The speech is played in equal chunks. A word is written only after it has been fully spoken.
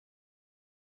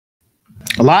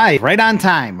Live, right on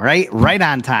time, right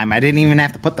on time. I didn't even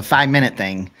have to put the 5-minute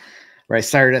thing where I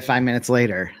started at 5 minutes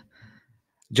later.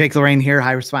 Jake Lorraine here,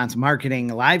 High Response Marketing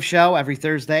live show every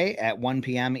Thursday at 1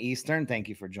 p.m. Eastern. Thank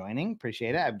you for joining.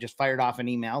 Appreciate it. I've just fired off an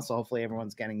email, so hopefully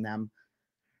everyone's getting them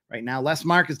right now. Les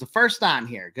Mark is the first on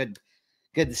here. Good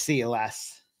to see you,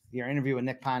 Les. Your interview with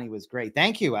Nick Ponte was great.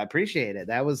 Thank you. I appreciate it.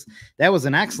 That was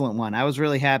an excellent one. I was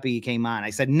really happy you came on.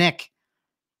 I said, Nick,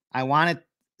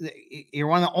 you're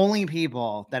one of the only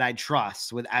people that I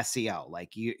trust with SEO. Like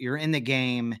you're in the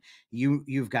game.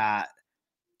 You've got,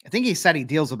 I think he said he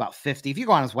deals with about 50. If you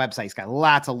go on his website, he's got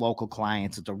lots of local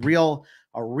clients. It's a real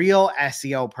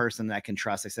SEO person that I can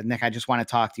trust. I said, Nick, I just want to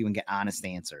talk to you and get honest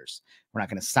answers. We're not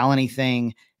going to sell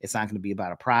anything. It's not going to be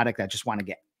about a product. I just want to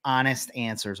get honest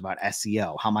answers about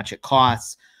SEO, how much it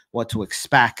costs, what to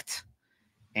expect.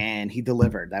 And he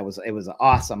delivered. It was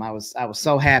awesome. I was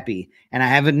so happy. And I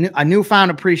have a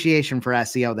newfound appreciation for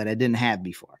SEO that I didn't have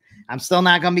before. I'm still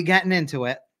not going to be getting into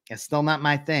it. It's still not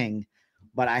my thing,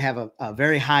 but I have a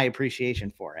very high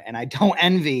appreciation for it. And I don't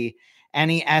envy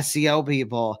any SEO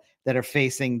people that are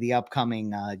facing the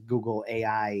upcoming Google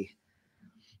AI.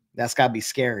 That's got to be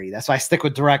scary. That's why I stick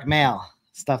with direct mail,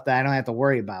 stuff that I don't have to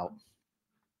worry about.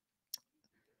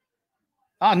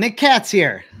 Oh, Nick Cat's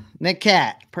here. Nick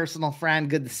Cat, personal friend.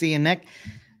 Good to see you, Nick.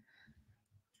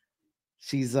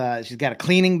 She's got a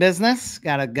cleaning business,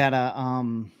 got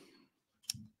a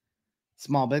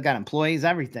small bit, got employees,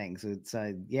 everything. So it's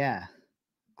yeah.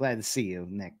 Glad to see you,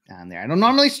 Nick, on there. I don't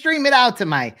normally stream it out to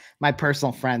my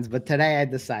personal friends, but today I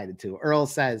decided to. Earl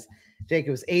says, Jake,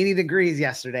 it was 80 degrees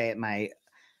yesterday at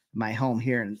my home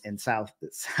here in South.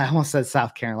 I almost said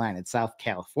South Carolina. It's South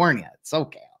California. It's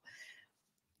SoCal.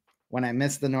 When I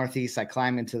miss the Northeast, I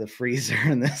climb into the freezer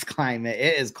in this climate.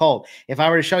 It is cold. If I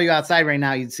were to show you outside right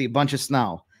now, you'd see a bunch of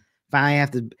snow. Finally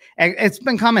have to, it's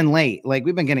been coming late. Like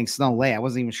we've been getting snow late. I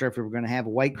wasn't even sure if we were going to have a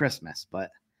white Christmas, but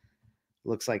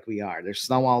looks like we are. There's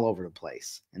snow all over the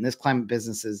place. And this climate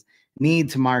businesses need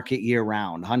to market year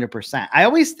round, 100%.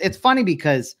 It's funny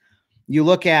because you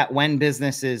look at when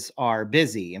businesses are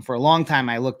busy. And for a long time,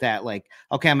 I looked at like,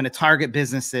 okay, I'm going to target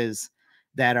businesses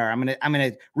that are, I'm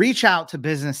going to reach out to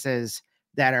businesses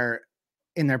that are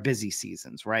in their busy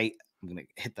seasons, right? I'm going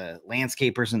to hit the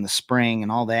landscapers in the spring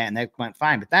and all that. And that went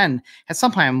fine. But then at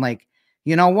some point I'm like,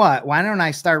 you know what? Why don't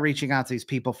I start reaching out to these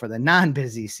people for the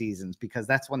non-busy seasons? Because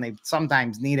that's when they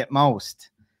sometimes need it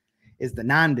most, is the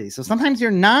non-busy. So sometimes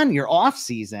your off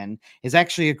season is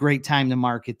actually a great time to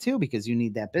market too, because you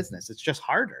need that business. It's just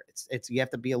harder. You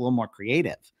have to be a little more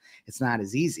creative. It's not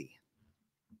as easy.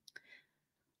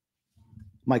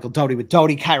 Michael Doty with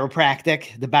Doty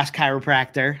Chiropractic, the best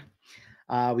chiropractor.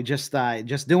 We just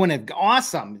doing it.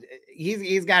 Awesome.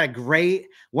 He's got a great,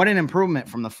 what an improvement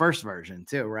from the first version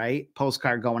too, right?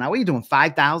 Postcard going out. What are you doing?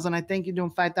 5,000, I think you're doing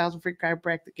 5,000 for your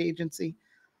chiropractic agency.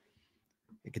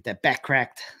 You get that back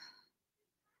cracked.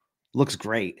 Looks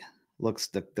great.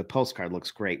 The postcard looks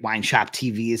great. Wine Shop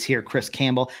TV is here. Chris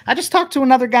Campbell. I just talked to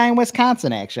another guy in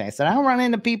Wisconsin, actually. I said, I don't run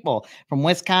into people from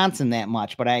Wisconsin that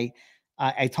much, but I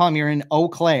told him you're in Eau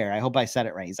Claire. I hope I said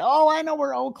it right. He said, oh, I know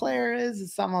where Eau Claire is.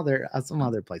 It's some other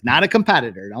place. Not a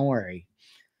competitor. Don't worry.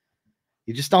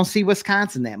 You just don't see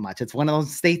Wisconsin that much. It's one of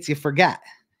those states you forget.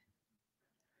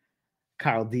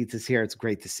 Carl Dietz is here. It's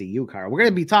great to see you, Carl. We're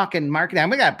going to be talking marketing.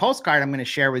 We got a postcard I'm going to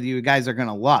share with you. You guys are going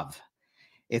to love.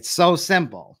 It's so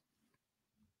simple.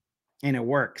 And it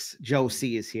works. Joe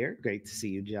C is here. Great to see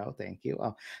you, Joe. Thank you.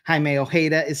 Oh, Jaime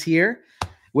Ojeda is here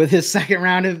with his second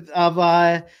round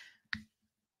of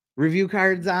review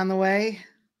cards on the way.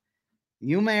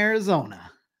 Yuma,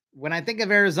 Arizona. When I think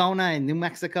of Arizona and New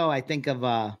Mexico, I think of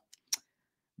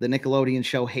the Nickelodeon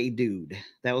show Hey Dude.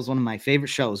 That was one of my favorite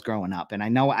shows growing up. And I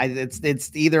know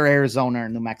it's either Arizona or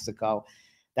New Mexico.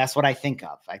 That's what I think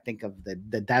of. I think of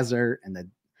the desert and the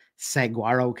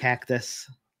saguaro cactus.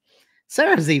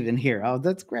 Sarah's even here. Oh,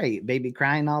 that's great. Baby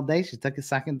crying all day. She took a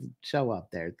second to show up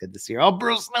there. Good to see her. Oh,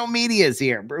 Bruce No Media is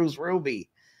here. Bruce Ruby.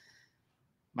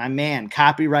 My man,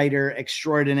 copywriter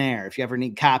extraordinaire. If you ever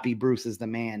need copy, Bruce is the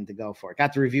man to go for.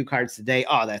 Got the review cards today.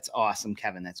 Oh, that's awesome,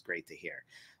 Kevin. That's great to hear.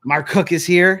 Mark Cook is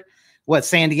here. What,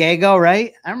 San Diego,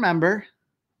 right? I remember.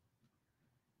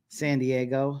 San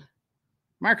Diego.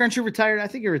 Mark, aren't you retired? I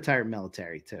think you're retired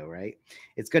military too, right?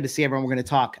 It's good to see everyone. We're going to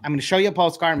talk. I'm going to show you a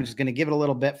postcard. I'm just going to give it a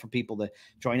little bit for people to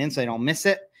join in so they don't miss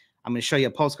it. I'm going to show you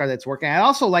a postcard that's working. I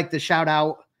also like to shout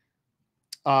out,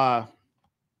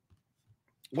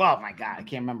 well, my God, I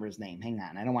can't remember his name. Hang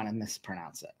on. I don't want to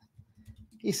mispronounce it.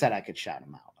 He said I could shout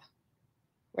him out.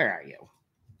 Where are you?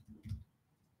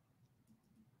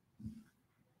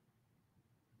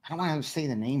 I don't want to say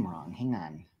the name wrong. Hang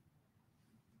on.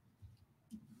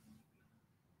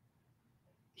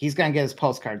 He's going to get his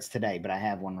postcards today, but I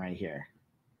have one right here.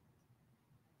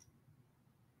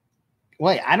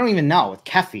 Wait, I don't even know. With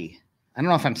Keffy. I don't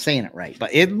know if I'm saying it right,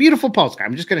 but it's a beautiful postcard.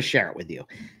 I'm just going to share it with you.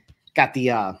 Got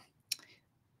the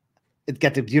it's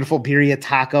got the beautiful birria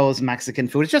tacos, Mexican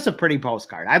food. It's just a pretty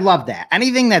postcard. I love that.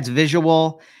 Anything that's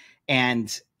visual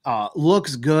and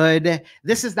looks good.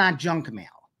 This is not junk mail.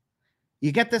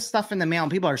 You get this stuff in the mail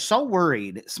and people are so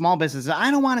worried, small businesses,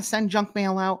 I don't want to send junk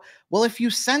mail out. Well, if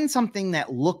you send something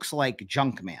that looks like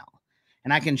junk mail,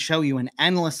 and I can show you an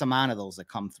endless amount of those that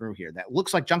come through here that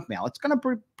looks like junk mail, it's going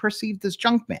to be perceived as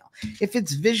junk mail. If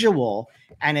it's visual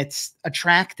and it's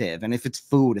attractive, and if it's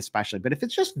food especially, but if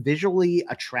it's just visually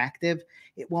attractive,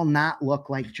 it will not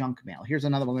look like junk mail. Here's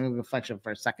another one. I'm going to fetch it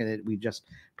for a second that we just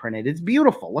printed. It's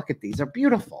beautiful. Look at these. They're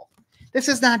beautiful. This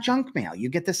is not junk mail. You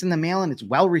get this in the mail and it's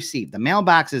well received. The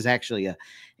mailbox is actually an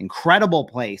incredible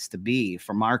place to be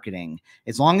for marketing,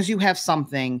 as long as you have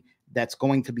something that's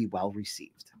going to be well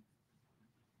received.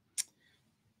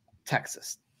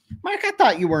 Texas. Mark, I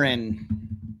thought you were in,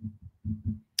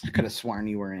 I could have sworn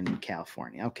you were in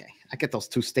California. Okay. I get those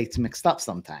two states mixed up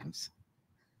sometimes.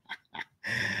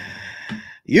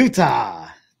 Utah,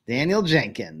 Daniel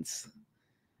Jenkins.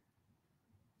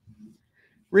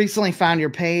 Recently found your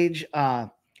page.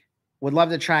 Would love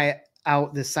to try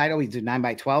out this site. Oh, we do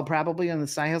 9x12 probably on the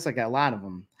side house. I got a lot of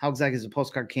them. How exactly does a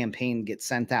postcard campaign get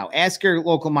sent out? Ask your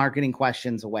local marketing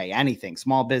questions away. Anything,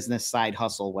 small business, side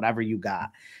hustle, whatever you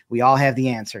got. We all have the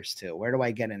answers to. Where do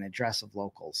I get an address of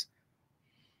locals?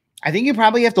 I think you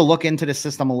probably have to look into the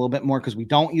system a little bit more because we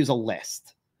don't use a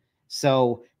list.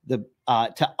 So the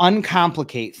to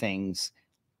uncomplicate things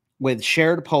with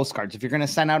shared postcards, if you're going to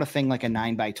send out a thing like a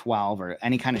 9x12 or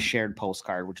any kind of shared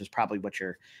postcard, which is probably what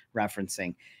you're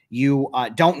referencing, you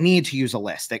don't need to use a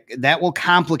list. That will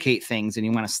complicate things, and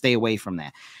you want to stay away from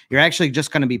that. You're actually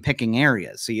just going to be picking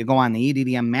areas. So you go on the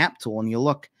EDDM map tool and you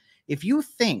look. If you're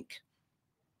going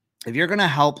to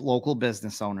help local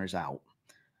business owners out,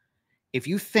 if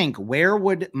you think, where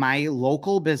would my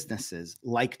local businesses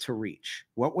like to reach?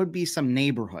 What would be some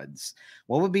neighborhoods?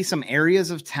 What would be some areas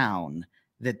of town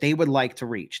that they would like to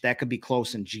reach? That could be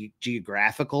close and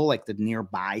geographical, like the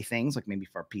nearby things, like maybe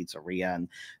for a pizzeria and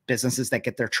businesses that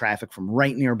get their traffic from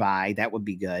right nearby. That would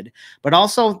be good. But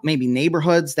also maybe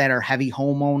neighborhoods that are heavy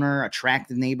homeowner,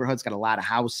 attractive neighborhoods, got a lot of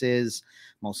houses,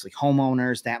 mostly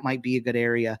homeowners. That might be a good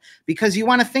area, because you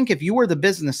want to think, if you were the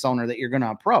business owner that you're going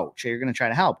to approach or you're going to try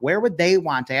to help, where would they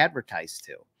want to advertise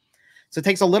to? So it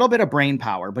takes a little bit of brain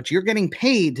power, but you're getting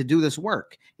paid to do this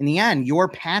work. In the end, you're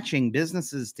patching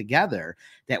businesses together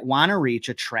that want to reach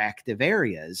attractive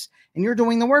areas, and you're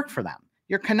doing the work for them.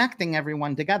 You're connecting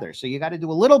everyone together. So you got to do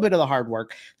a little bit of the hard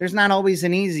work. There's not always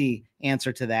an easy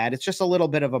answer to that. It's just a little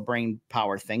bit of a brain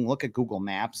power thing. Look at Google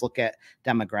Maps, look at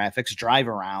demographics, drive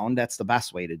around. That's the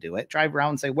best way to do it. Drive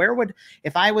around and say,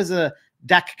 if I was a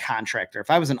deck contractor, if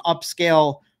I was an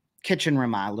upscale kitchen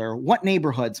remodeler, what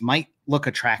neighborhoods might look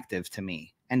attractive to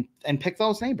me, and pick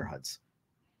those neighborhoods.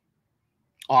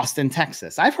 Austin,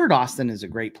 Texas. I've heard Austin is a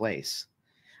great place.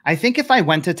 I think if I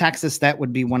went to Texas, that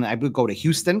would be one. I would go to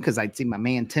Houston because I'd see my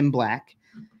man Tim Black,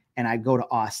 and I'd go to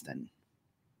Austin.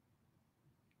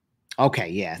 Okay,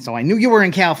 yeah. So I knew you were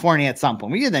in California at some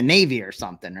point. We did the Navy or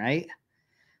something, right?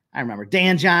 I remember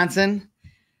Dan Johnson.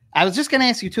 I was just going to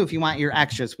ask you too if you want your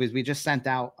extras, because we just sent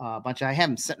out a bunch. I have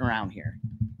them sitting around here.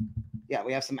 Yeah,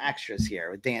 we have some extras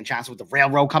here with Dan Johnson with the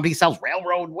railroad company. He sells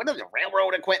what is it,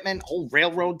 railroad equipment, old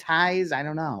railroad ties? I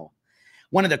don't know.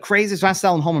 One of the craziest, when I was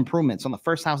selling home improvements, one of the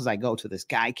first houses I go to, this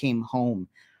guy came home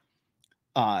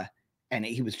and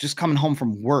he was just coming home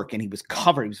from work, and he was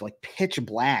covered. He was like pitch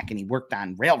black, and he worked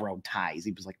on railroad ties.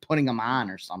 He was like putting them on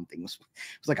or something. It was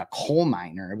like a coal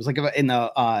miner. It was like in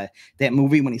the that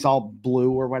movie when he's all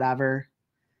blue or whatever,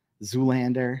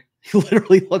 Zoolander. He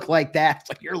literally looked like that. It's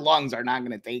like, your lungs are not going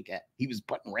to take it. He was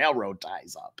putting railroad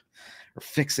ties up or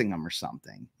fixing them or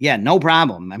something. Yeah, no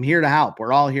problem. I'm here to help.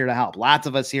 We're all here to help. Lots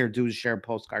of us here do the share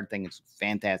postcard thing. It's a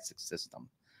fantastic system.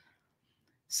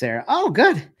 Sarah. Oh,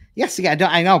 good. Yes, yeah,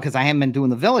 I know, because I haven't been doing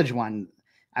the village one.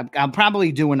 I'll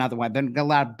probably do another one. I've been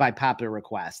allowed by popular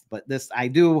request, but I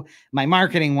do my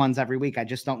marketing ones every week. I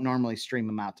just don't normally stream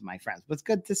them out to my friends. But it's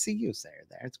good to see you, Sarah,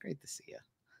 there. It's great to see you.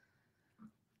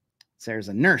 Sarah's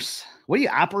a nurse. What are you,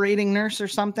 operating nurse or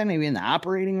something? Maybe in the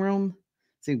operating room?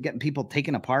 So you're getting people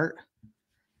taken apart.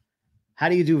 How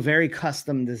do you do very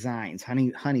custom designs?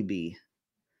 Honeybee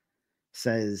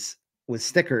says with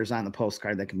stickers on the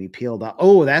postcard that can be peeled off.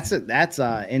 Oh, that's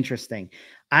interesting.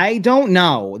 I don't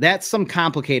know. That's some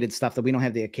complicated stuff that we don't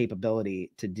have the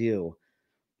capability to do.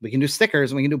 We can do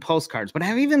stickers and we can do postcards, but I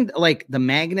have even like the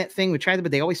magnet thing. We tried it,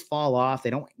 but they always fall off.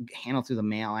 They don't handle through the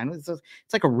mail. I know it's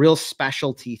like a real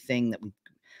specialty thing that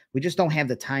we just don't have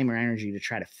the time or energy to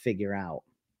try to figure out.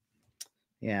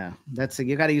 Yeah, that's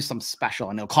you got to use some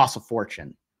special, and it'll cost a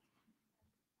fortune,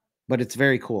 but it's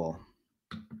very cool.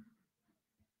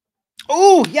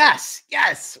 Oh yes,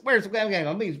 yes. Where's okay?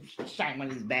 Let me shine one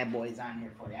of these bad boys on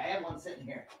here for you. I have one sitting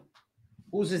here.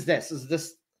 Whose is this? Is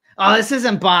this? Oh, this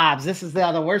isn't Bob's. This is the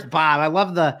other. Where's Bob? I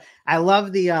love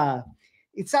the.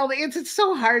 It's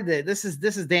so hard that this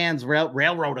is Dan's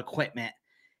railroad equipment.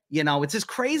 You know, it's just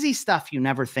crazy stuff you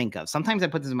never think of. Sometimes I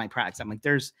put this in my products. I'm like,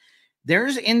 there's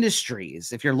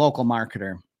industries. If you're a local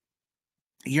marketer,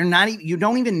 you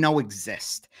don't even know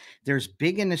exist. There's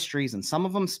big industries, and some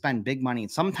of them spend big money.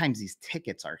 And sometimes these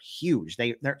tickets are huge.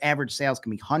 Their average sales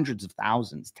can be hundreds of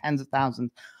thousands, tens of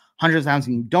thousands, hundreds of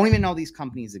thousands. You don't even know these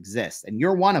companies exist, and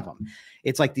you're one of them.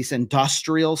 It's like this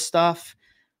industrial stuff,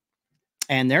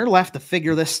 and they're left to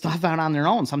figure this stuff out on their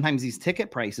own. Sometimes these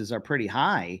ticket prices are pretty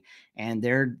high, and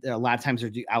they're a lot of times they're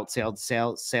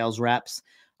outsold sales reps.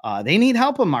 They need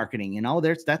help in marketing. You know,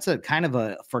 that's a kind of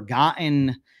a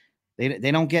forgotten.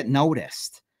 They don't get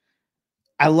noticed.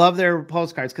 I love their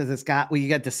postcards because it's got, you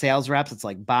get the sales reps. It's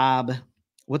like Bob.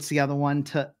 What's the other one?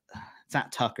 It's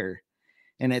not Tucker.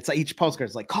 And it's like each postcard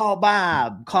is like, call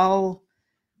Bob, call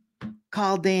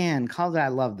Dan, I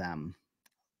love them.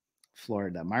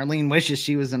 Florida. Marlene wishes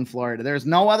she was in Florida. There's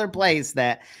no other place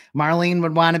that Marlene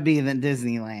would want to be than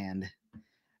Disneyland.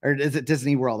 Or is it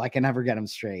Disney World? I can never get them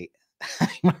straight.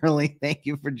 Marlene, thank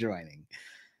you for joining.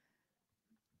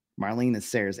 Marlene is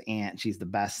Sarah's aunt. She's the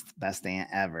best aunt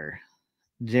ever.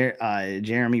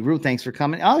 Jeremy Root, thanks for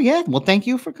coming. Oh yeah, well, thank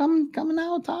you for coming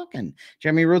out talking.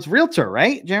 Jeremy Root's realtor,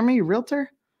 right? Jeremy, realtor.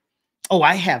 Oh,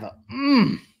 I have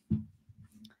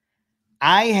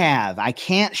I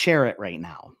can't share it right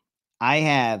now. I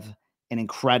have an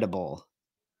incredible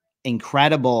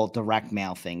direct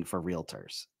mail thing for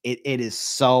realtors. It is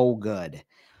so good.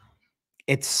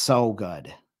 It's so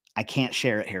good. I can't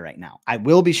share it here right now. I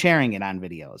will be sharing it on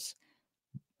videos.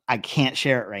 I can't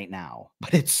share it right now,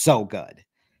 but it's so good.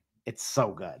 It's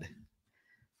so good.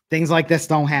 Things like this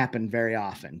don't happen very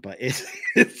often, but it's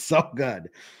so good.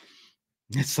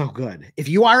 It's so good. If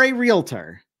you are a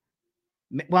realtor,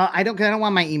 well, I don't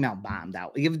want my email bombed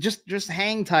out. You just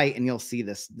hang tight and you'll see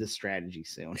this strategy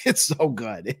soon. It's so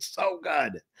good. It's so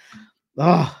good.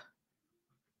 Oh,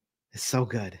 it's so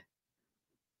good.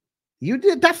 You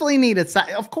definitely need it.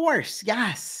 Of course.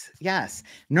 Yes. Yes.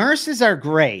 Nurses are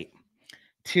great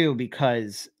too,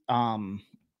 because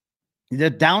the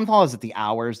downfall is that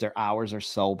their hours are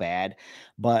so bad,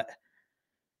 but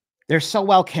they're so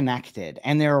well connected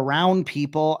and they're around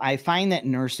people. I find that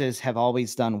nurses have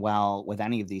always done well with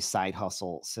any of these side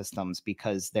hustle systems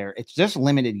because it's just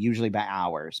limited usually by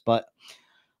hours, but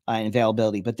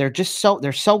availability, but they're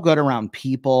so good around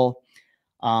people.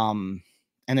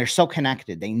 And they're so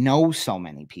connected. They know so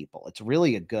many people. It's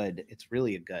really a good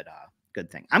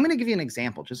thing. I'm going to give you an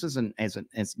example just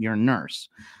as you're a nurse.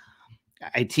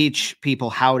 I teach people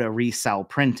how to resell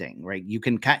printing, right? You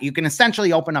can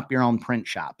essentially open up your own print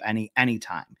shop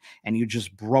anytime, and you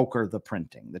just broker the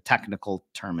printing. The technical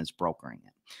term is brokering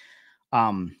it.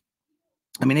 I'm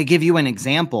going to give you an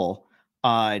example.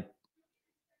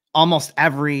 Almost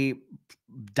every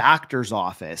doctor's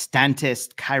office,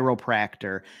 dentist,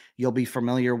 chiropractor, you'll be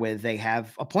familiar with, they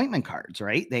have appointment cards,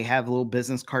 right? They have little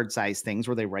business card size things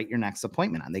where they write your next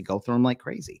appointment on. They go through them like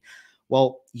crazy.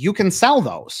 Well, you can sell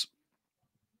those.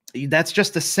 That's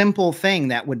just a simple thing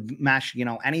that would mesh,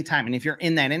 anytime. And if you're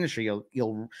in that industry,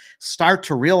 you'll start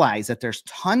to realize that there's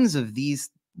tons of these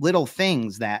little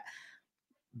things that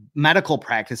medical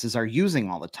practices are using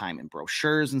all the time in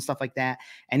brochures and stuff like that.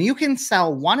 And you can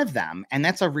sell one of them, and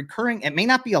that's a recurring, it may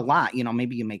not be a lot,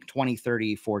 maybe you make $20,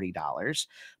 $30, $40,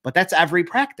 but that's every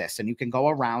practice. And you can go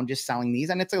around just selling these,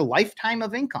 and it's a lifetime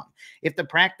of income. If the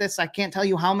practice, I can't tell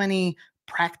you how many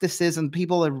practices and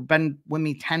people have been with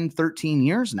me 10, 13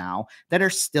 years now that are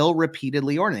still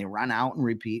repeatedly ordering. They run out and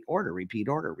repeat order,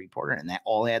 and that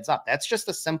all adds up. That's just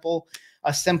a simple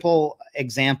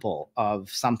example of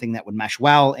something that would mesh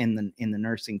well in the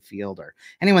nursing field, or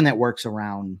anyone that works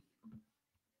around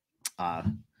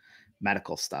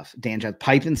medical stuff. Danja,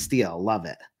 pipe and steel. Love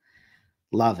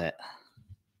it.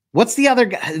 What's the other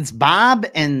guy? It's Bob,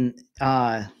 and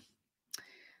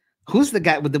who's the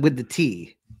guy with the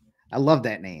T? I love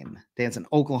that name. Dan's in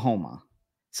Oklahoma.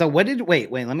 So wait,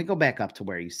 let me go back up to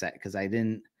where you said, because I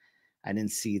didn't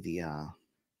see the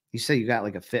you said you got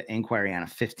like a fit inquiry on a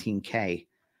 15K.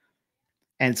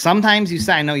 And sometimes you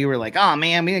say, I know you were like, oh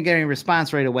man, we didn't get any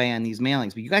response right away on these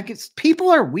mailings, but you got to get, people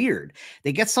are weird.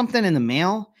 They get something in the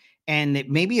mail and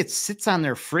maybe it sits on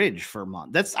their fridge for a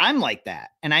month. I'm like that.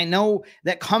 And I know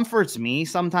that comforts me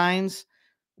sometimes,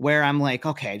 where I'm like,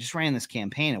 okay, I just ran this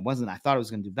campaign. I thought it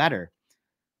was going to do better.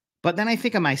 But then I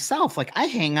think of myself, like I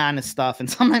hang on to stuff and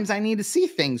sometimes I need to see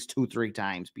things 2-3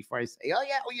 times before I say, oh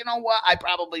yeah, well, you know what? I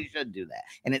probably should do that.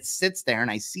 And it sits there and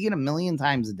I see it a million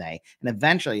times a day. And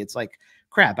eventually it's like,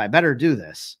 crap, I better do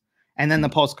this. And then the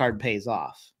postcard pays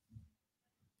off.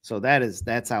 So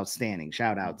that's outstanding.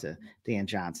 Shout out to Dan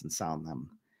Johnson selling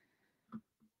them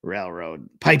railroad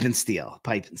pipe and steel.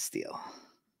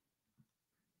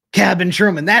 Cabin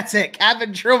Truman. That's it.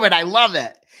 Cabin Truman. I love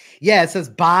it. Yeah, it says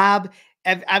Bob.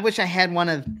 I wish I had one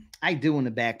of, I do in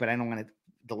the back, but I don't want to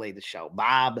delay the show.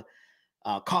 Bob,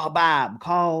 call Bob,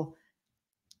 call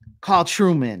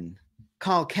Truman,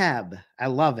 call Keb. I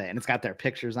love it. And it's got their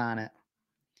pictures on it.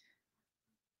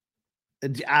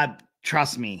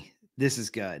 Trust me, this is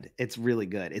good. It's really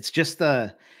good. It's just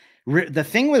the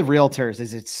thing with realtors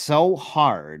is it's so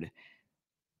hard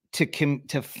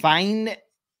to find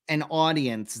an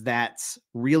audience that's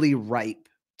really ripe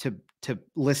to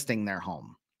listing their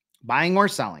home, buying or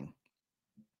selling.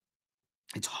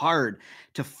 It's hard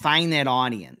to find that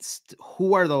audience.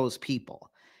 Who are those people?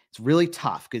 It's really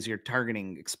tough because you're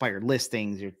targeting expired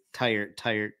listings. You're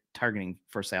targeting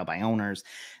for sale by owners.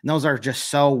 And those are just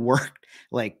so worked.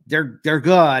 Like they're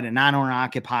good and non-owner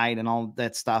occupied and all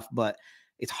that stuff. But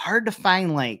it's hard to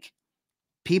find like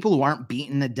people who aren't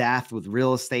beaten to death with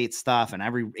real estate stuff. And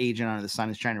every agent under the sun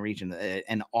is trying to reach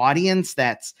an audience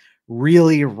that's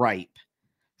really ripe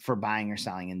for buying or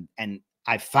selling. And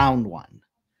I found one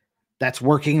that's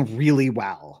working really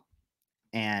well.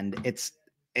 And it's,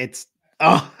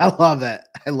 oh, I love it.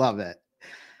 I love it.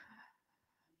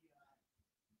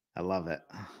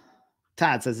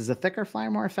 Todd says, is a thicker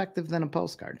flyer more effective than a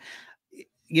postcard?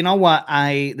 You know what?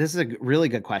 This is a really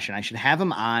good question. I should have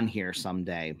him on here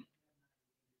someday.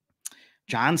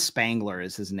 John Spangler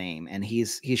is his name. And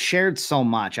he's shared so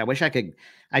much. I wish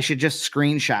I should just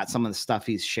screenshot some of the stuff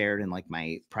he's shared in like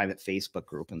my private Facebook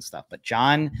group and stuff. But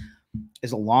John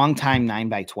is a long time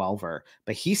 9x12er,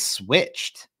 but he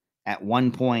switched at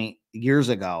one point years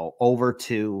ago over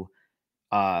to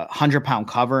 100-pound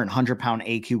cover and 100-pound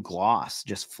AQ gloss,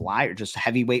 just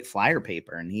heavyweight flyer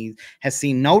paper. And he has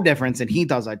seen no difference and he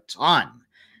does a ton.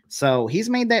 So he's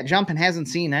made that jump and hasn't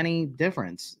seen any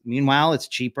difference. Meanwhile, it's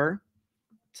cheaper.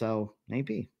 So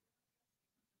maybe.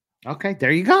 Okay,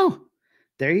 there you go.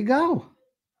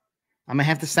 I'm gonna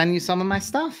have to send you some of my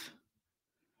stuff.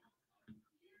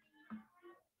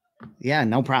 Yeah,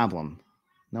 no problem,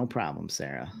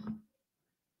 Sarah.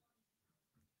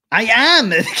 I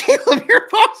am. Caleb, your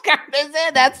postcard is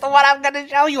in. That's the one I'm going to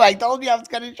show you. I told you I was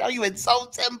going to show you. It's so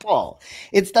simple.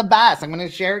 It's the best. I'm going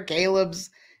to share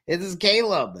Caleb's. This is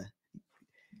Caleb.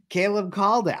 Caleb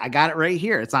called it. I got it right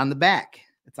here. It's on the back.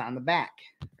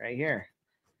 Right here.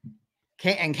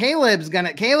 And Caleb is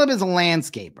a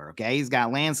landscaper. Okay. He's got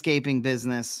a landscaping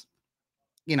business,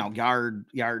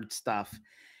 yard stuff.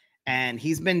 And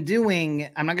he's been doing,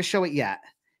 I'm not going to show it yet.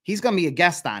 He's going to be a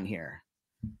guest on here.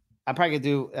 I'm probably going to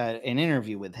do an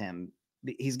interview with him.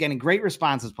 He's getting great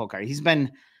responses, postcard. He's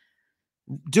been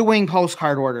doing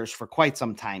postcard orders for quite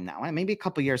some time now. Maybe a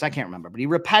couple years. I can't remember, but he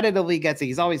repetitively gets it.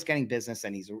 He's always getting business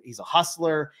and he's a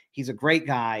hustler. He's a great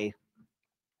guy.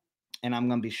 And I'm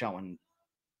going to be showing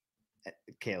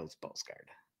Caleb's postcard.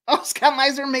 Oh, Scott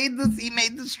Meiser made this. He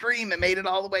made the stream and made it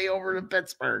all the way over to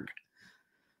Pittsburgh.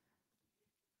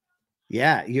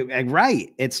 Yeah, you're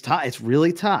right. It's tough. It's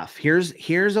really tough.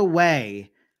 Here's a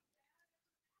way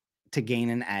to gain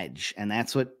an edge, and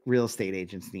that's what real estate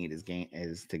agents need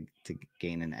to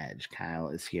gain an edge. Kyle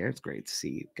is here. It's great to see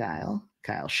you, Kyle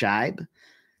Scheib.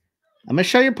 I'm gonna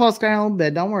show your postcard a little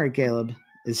bit. Don't worry, Caleb.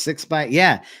 Is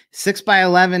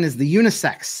 6x11 is the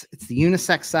unisex. It's the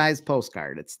unisex size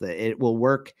postcard. It will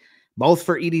work both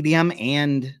for EDDM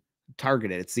and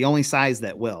targeted. It's the only size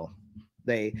that will.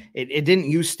 It didn't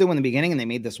used to in the beginning, and they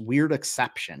made this weird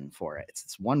exception for it.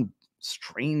 It's one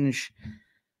strange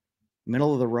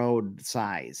middle of the road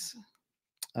size.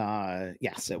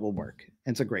 Yes, it will work.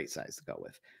 It's a great size to go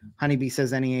with. Honeybee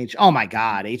says NEH. Oh my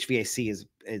God, HVAC is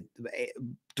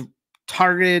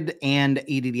targeted and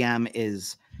EDDM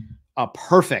is a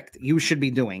perfect. You should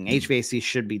be doing HVAC.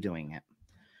 Should be doing it.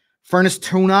 Furnace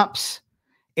tune-ups,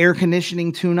 air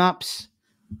conditioning tune-ups.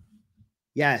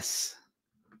 Yes.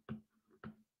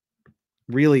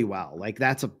 Really well. Like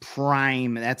this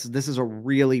is a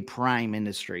really prime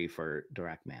industry for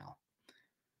direct mail.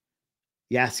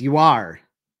 Yes, you are.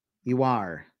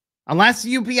 Unless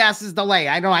UPS is delayed.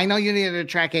 I know you needed a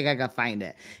tracking. I gotta find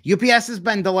it. UPS has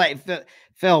been delayed.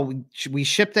 Phil, we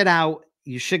shipped it out.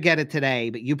 You should get it today,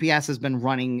 but UPS has been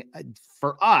running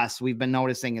for us. We've been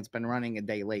noticing it's been running a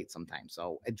day late sometimes.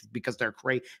 So it's because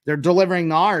they're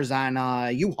delivering ours on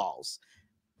U-Hauls.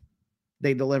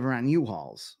 They deliver on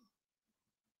U-Hauls.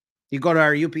 You go to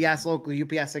our UPS local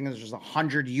UPS thing, there's just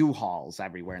 100 U-Hauls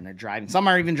everywhere, and they're driving. Some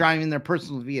are even driving their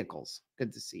personal vehicles.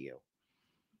 Good to see you.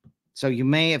 So you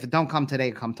may, if it don't come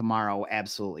today, come tomorrow.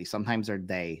 Absolutely. Sometimes they're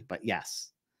day, but yes.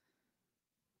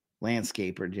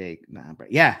 Landscaper, Jake. Nah,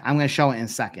 but yeah, I'm going to show it in a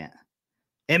second.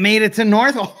 It made it to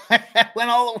North. Went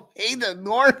all the way to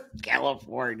North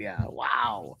California.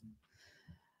 Wow.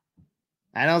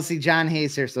 I don't see John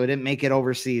Hayes here, so it didn't make it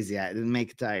overseas yet. It didn't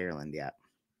make it to Ireland yet.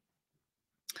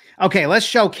 Okay, let's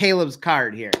show Caleb's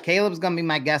card here. Caleb's going to be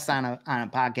my guest on a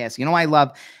podcast. You know, I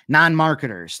love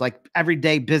non-marketers, like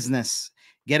everyday business.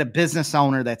 Get a business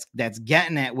owner that's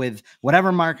getting it with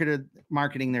whatever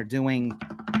marketing they're doing.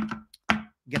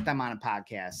 Get them on a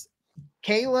podcast.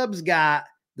 Caleb's got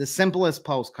the simplest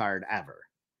postcard ever.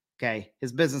 Okay.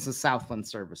 His business is Southland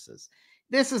Services.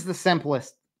 This is the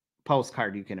simplest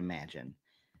postcard you can imagine.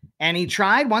 And he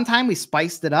tried one time, we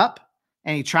spiced it up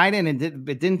and he tried it and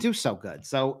it didn't do so good.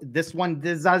 So this one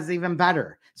does even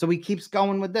better. So he keeps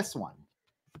going with this one.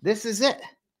 This is it.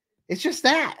 It's just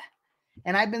that.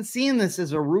 And I've been seeing this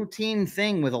as a routine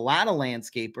thing with a lot of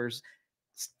landscapers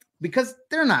because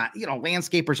they're not,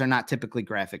 landscapers are not typically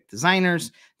graphic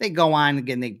designers. They go on,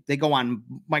 again, they go on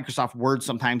Microsoft Word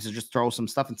sometimes to just throw some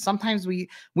stuff. And sometimes we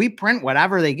print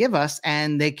whatever they give us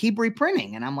and they keep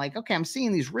reprinting. And I'm like, okay, I'm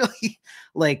seeing these really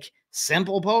like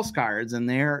simple postcards and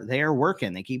they're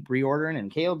working. They keep reordering, and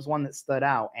Caleb's one that stood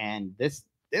out. And this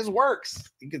works.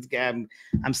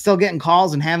 I'm still getting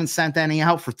calls and haven't sent any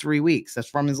out for 3 weeks. That's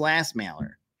from his last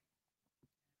mailer.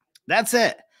 That's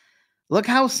it. Look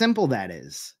how simple that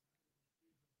is.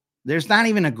 There's not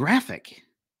even a graphic.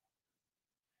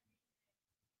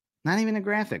 Not even a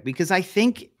graphic, because I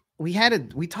think we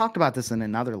talked about this in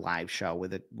another live show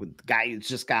with the guy who's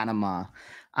just got him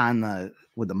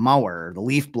with the mower, the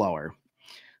leaf blower.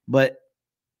 But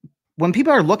when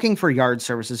people are looking for yard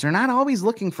services, they're not always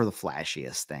looking for the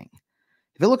flashiest thing.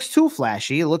 If it looks too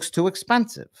flashy, it looks too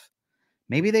expensive.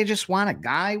 Maybe they just want a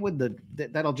guy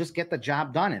that'll just get the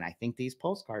job done. And I think these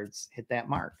postcards hit that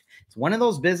mark. It's one of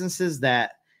those businesses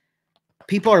that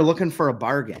people are looking for a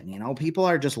bargain. People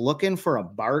are just looking for a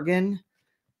bargain.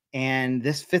 And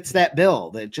this fits that bill.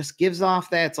 That just gives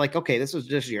off that it's like, okay, this was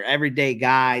just your everyday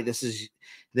guy. This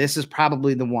is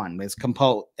probably the one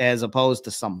as opposed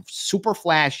to some super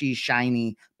flashy,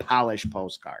 shiny, polished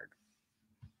postcard.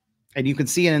 And you can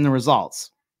see it in the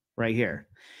results right here.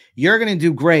 You're going to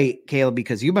do great, Caleb,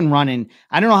 because you've been running.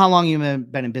 I don't know how long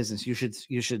you've been in business. You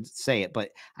should say it, but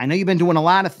I know you've been doing a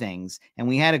lot of things, and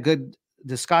we had a good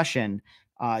discussion.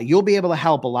 You'll be able to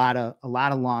help a lot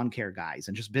of lawn care guys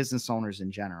and just business owners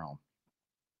in general.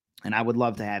 And I would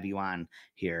love to have you on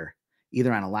here,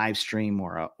 either on a live stream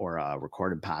or a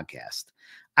recorded podcast.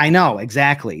 I know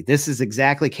exactly. This is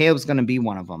exactly. Caleb's going to be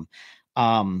one of them.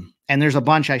 And there's a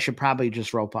bunch I should probably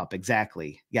just rope up.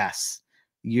 Exactly. Yes.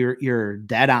 You're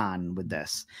dead on with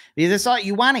this. Because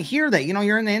you want to hear that,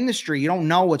 you're in the industry, you don't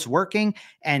know what's working,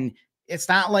 and it's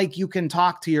not like you can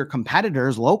talk to your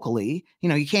competitors locally.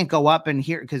 You can't go up and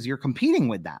hear because you're competing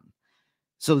with them.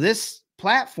 So this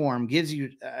platform gives you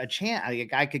a chance.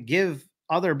 I could give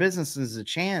other businesses a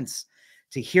chance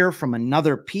to hear from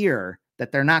another peer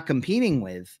that they're not competing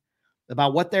with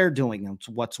about what they're doing and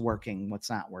what's working, what's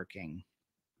not working.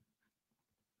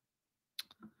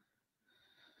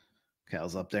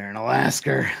 Kyle's up there in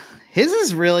Alaska. Kyle's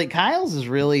is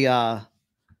really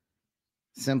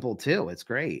simple too. It's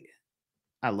great.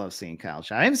 I love seeing Kyle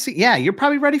shot. I haven't seen. Yeah, you're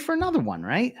probably ready for another one,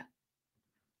 right?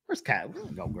 Where's Kyle? We're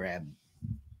gonna go grab.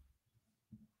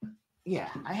 Yeah,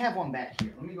 I have one back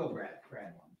here. Let me go grab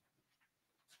one.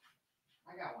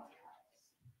 I got one.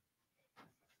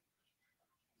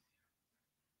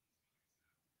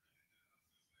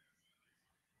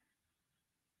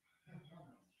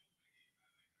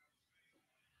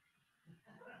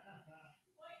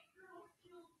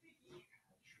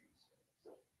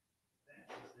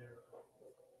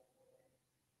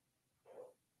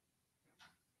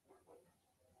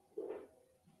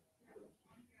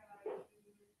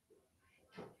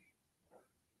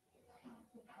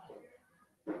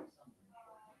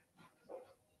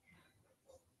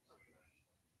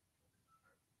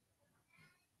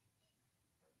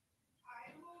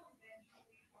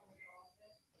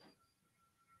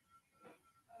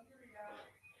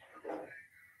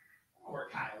 Where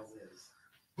Kyle's is.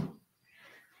 What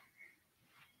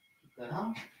the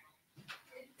hell?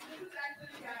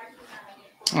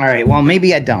 All right. Well,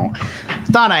 maybe I don't.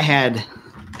 Thought I had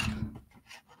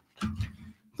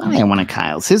one of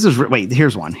Kyle's. His is wait.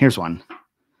 Here's one. Here's one.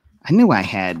 I knew I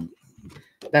had.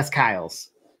 That's Kyle's.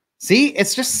 See,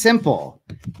 it's just simple.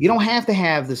 You don't have to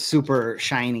have the super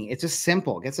shiny. It's just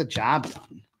simple. It gets a job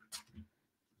done.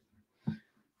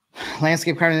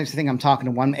 Landscape card makes you think I'm talking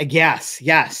to one. Yes,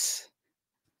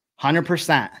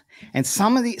 100%. And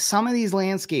some of these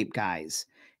landscape guys,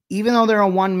 even though they're a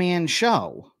one-man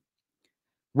show,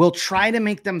 will try to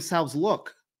make themselves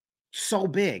look so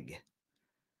big.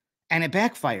 And it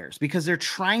backfires because they're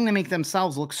trying to make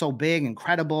themselves look so big and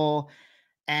credible.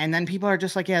 And then people are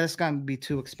just like, yeah, this is going to be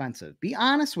too expensive. Be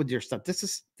honest with your stuff.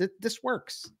 This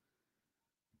works.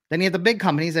 Then you have the big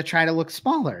companies that try to look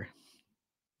smaller.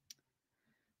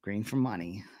 Green for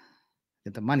money.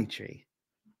 Get the money tree.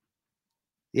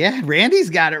 Yeah, Randy's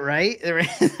got it right. And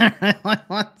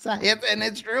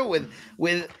it's true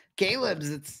with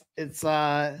Caleb's. It's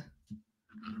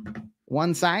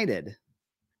one-sided.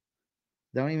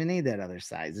 Don't even need that other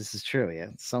side. This is true. Yeah,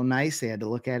 it's so nice. They had to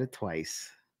look at it twice.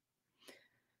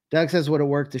 Doug says, would it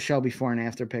work to show before and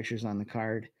after pictures on the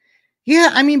card? Yeah,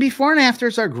 I mean, before and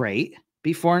afters are great.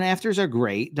 Before and afters are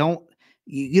great.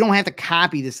 You don't have to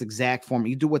copy this exact form.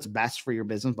 You do what's best for your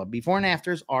business, but before and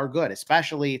afters are good,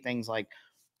 especially things like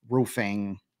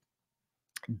roofing,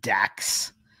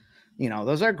 decks.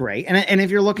 Those are great. And if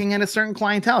you're looking at a certain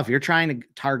clientele, if you're trying to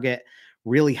target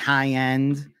really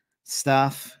high-end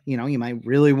stuff, you might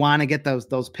really want to get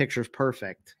those pictures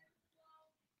perfect.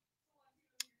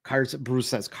 Bruce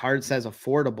says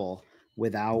affordable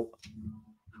without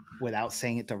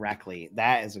saying it directly.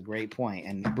 That is a great point.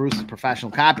 And Bruce is a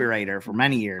professional copywriter for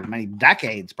many years, many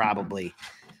decades, probably.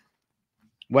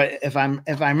 What if I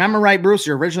remember right, Bruce,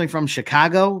 you're originally from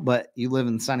Chicago, but you live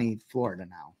in sunny Florida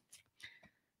now.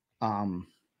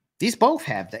 These both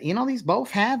have that. These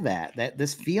both have that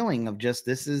this feeling of just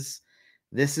this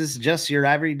is just your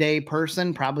everyday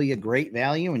person, probably a great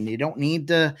value, and you don't need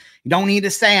to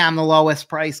say I'm the lowest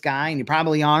price guy, and you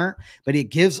probably aren't, but it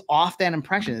gives off that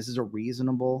impression. This is a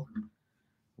reasonable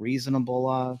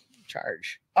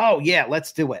charge. Oh yeah,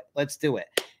 let's do it.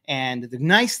 And the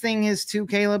nice thing is too,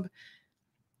 Caleb,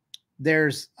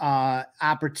 there's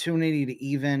opportunity to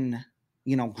even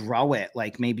grow it.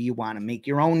 Like maybe you want to make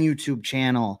your own YouTube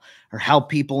channel or help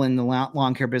people in the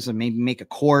lawn care business, maybe make a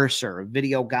course or a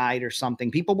video guide or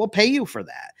something. People will pay you for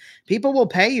that. People will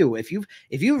pay you if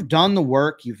you've done the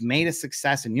work, you've made a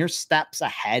success, and you're steps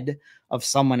ahead of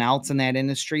someone else in that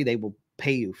industry. They will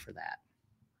pay you for that.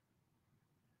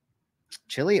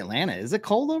 Chilly Atlanta. Is it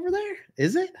cold over there?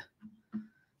 Is it?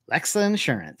 Lexa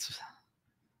Insurance.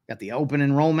 Got the open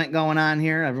enrollment going on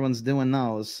here. Everyone's doing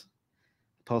those.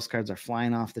 Postcards are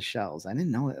flying off the shelves. I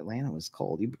didn't know Atlanta was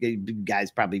cold. You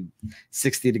guys probably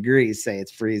 60 degrees say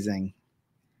it's freezing.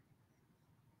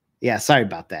 Yeah, sorry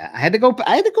about that. I had to go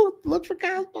look for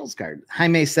Kyle's postcard.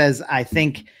 Jaime says, I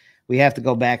think we have to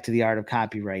go back to the art of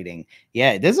copywriting.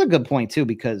 Yeah, this is a good point too,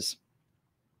 because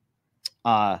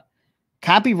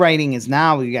copywriting is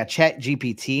now, you got Chat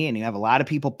GPT, and you have a lot of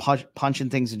people punching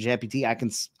things in GPT. I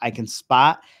can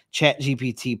spot Chat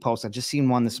GPT posts. I just seen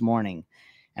one this morning,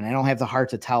 and I don't have the heart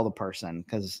to tell the person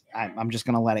because I'm just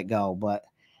going to let it go. But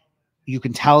you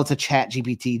can tell it's a Chat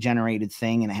GPT generated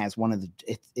thing, and it has one of the,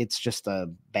 it's just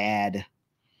a bad,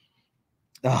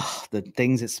 the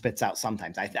things it spits out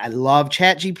sometimes. I love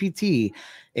Chat GPT.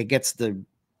 It gets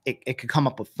it can come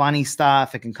up with funny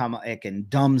stuff. It can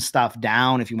dumb stuff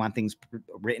down if you want things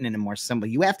written in a more simple.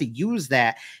 You have to use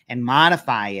that and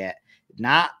modify it,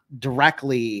 not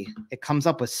directly. It comes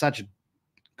up with such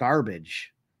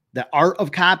garbage. The art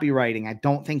of copywriting, I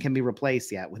don't think, can be replaced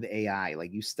yet with AI.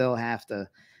 Like, you still have to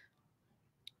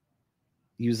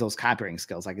use those copywriting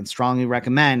skills. I can strongly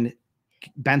recommend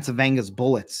Bensavenga's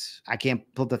Bullets. I can't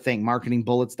put the thing,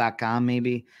 marketingbullets.com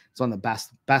maybe. It's one of the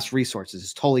best resources.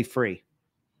 It's totally free.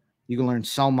 You can learn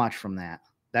so much from that.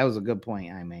 That was a good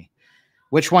point, Jaime.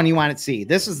 Which one you want to see?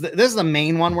 This is the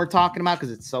main one we're talking about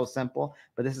because it's so simple.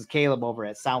 But this is Caleb over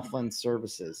at Southland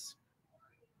Services.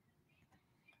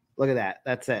 Look at that.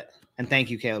 That's it. And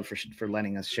thank you, Caleb, for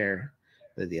letting us share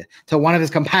with you. So one of his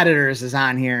competitors is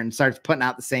on here and starts putting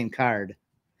out the same card.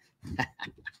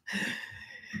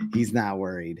 He's not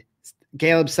worried.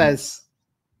 Caleb says,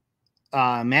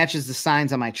 matches the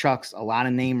signs on my trucks. A lot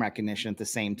of name recognition at the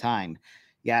same time.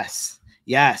 Yes.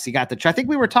 You got I think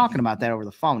we were talking about that over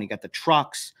the phone. You got the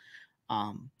trucks.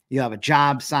 You have a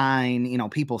job sign.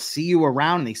 People see you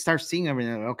around and they start seeing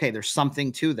everything. Okay, there's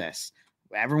something to this.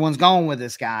 Everyone's going with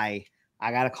this guy.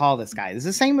 I got to call this guy. It's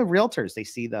the same with realtors. They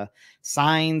see the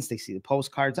signs, they see the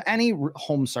postcards, any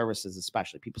home services,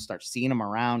 especially. People start seeing them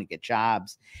around, you get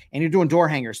jobs, and you're doing door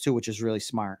hangers too, which is really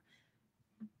smart.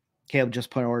 Caleb just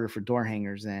put an order for door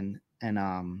hangers in,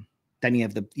 and then you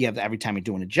have every time you're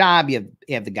doing a job, you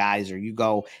have the guys, or you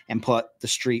go and put the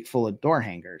street full of door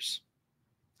hangers.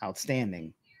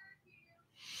 Outstanding.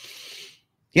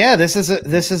 Yeah, this is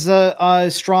a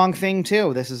strong thing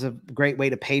too. This is a great way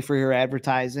to pay for your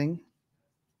advertising.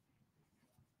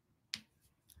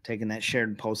 Taking that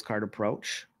shared postcard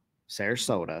approach.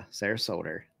 Sarasota.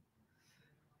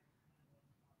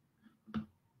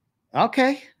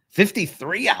 Okay.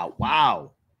 53 out.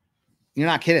 Wow. You're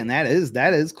not kidding. That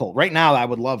is cold. Right now, I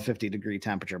would love 50-degree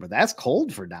temperature, but that's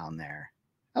cold for down there.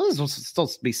 That was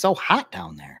supposed to be so hot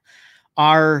down there.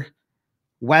 Our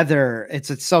weather,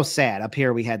 it's so sad. Up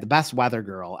here, we had the best weather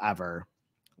girl ever,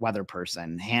 weather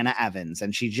person, Hannah Evans,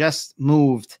 and she just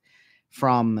moved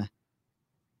from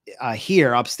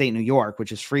here, upstate New York,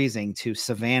 which is freezing, to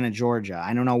Savannah, Georgia.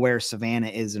 I don't know where Savannah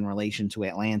is in relation to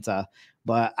Atlanta,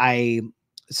 but I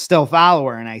still follow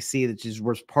her, and I see that she's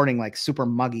reporting like super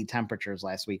muggy temperatures.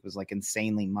 Last week was like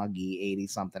insanely muggy, 80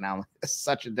 something. Now it's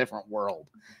such a different world.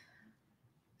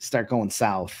 Start going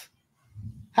south.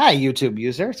 Hi, YouTube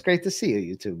user. It's great to see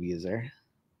you, YouTube user.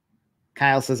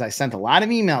 Kyle says, I sent a lot of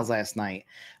emails last night.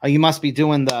 Oh, you must be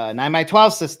doing the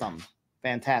 9x12 system.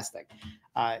 Fantastic.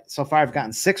 So far, I've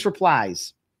gotten 6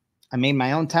 replies. I made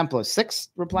my own template. 6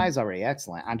 replies already.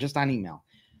 Excellent. I'm just on email.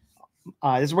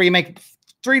 This is where you make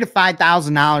 $3,000 to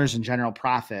 $5,000 in general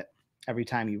profit every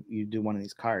time you do one of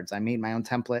these cards. I made my own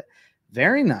template.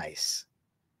 Very nice.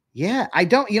 Yeah, I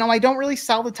don't really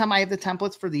sell the time. I have the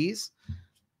templates for these.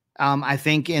 I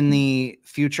think in the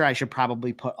future, I should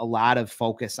probably put a lot of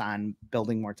focus on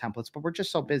building more templates, but we're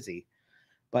just so busy.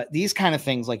 But these kind of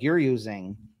things like you're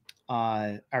using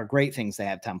are great things to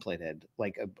have templated,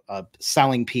 like a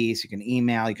selling piece. You can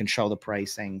email, you can show the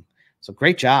pricing. So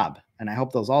great job. And I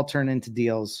hope those all turn into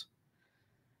deals.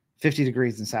 50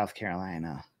 degrees in South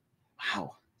Carolina.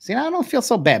 Wow. See, I don't feel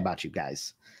so bad about you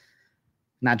guys.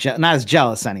 Not as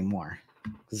jealous anymore.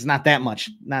 It's not that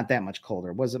much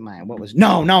colder. Was it mine? What was?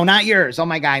 No, not yours. Oh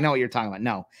my God, I know what you're talking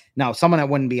about. No, someone that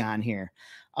wouldn't be on here.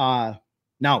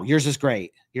 No, yours is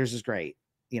great.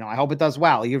 I hope it does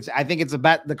well. I think it's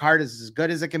the card is as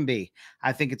good as it can be.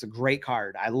 I think it's a great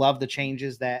card. I love the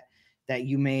changes that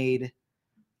you made,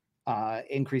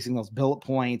 increasing those bullet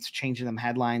points, changing them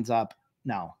headlines up.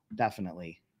 No,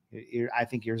 definitely. I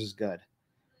think yours is good.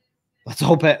 Let's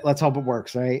hope it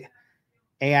works, right?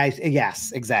 AI,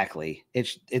 yes, exactly.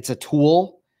 It's a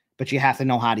tool, but you have to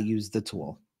know how to use the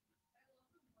tool.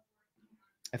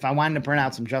 If I wanted to print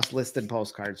out some just listed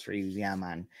postcards for you, yeah, I'm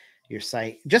on your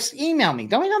site. Just email me.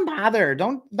 Don't even bother.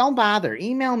 Don't bother.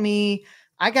 Email me.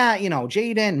 I got,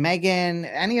 Jaden, Megan,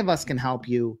 any of us can help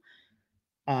you.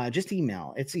 Just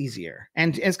email. It's easier.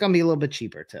 And it's going to be a little bit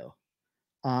cheaper too.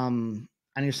 On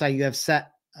your site, you have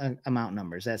set amount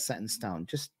numbers. That's set in stone.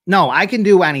 I can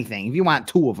do anything. If you want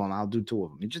 2 of them, I'll do 2 of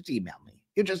them. You just email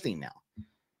me.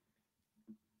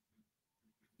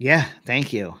 Yeah,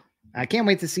 thank you. I can't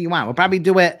wait to see you on. We'll probably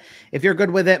do it. If you're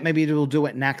good with it, maybe we'll do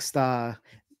it next.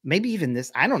 Maybe even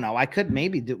this. I don't know. I could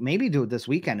maybe do it this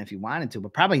weekend if you wanted to,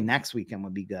 but probably next weekend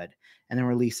would be good. And then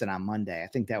release it on Monday. I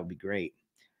think that would be great.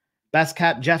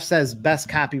 Jeff says best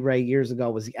copyright years ago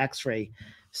was the X-ray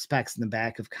specs in the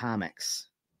back of comics.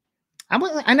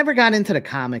 I never got into the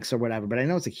comics or whatever, but I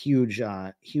know it's a huge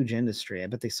industry. I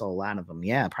bet they sold a lot of them.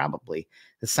 Yeah, probably.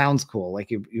 It sounds cool.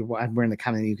 Like you're wearing the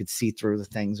comic, you could see through the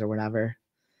things or whatever.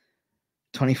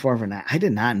 24 overnight. I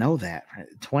did not know that.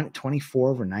 24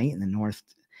 overnight in the North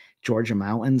Georgia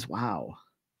mountains. Wow.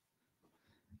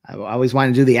 I always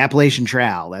wanted to do the Appalachian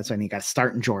Trail. That's when you got to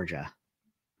start in Georgia.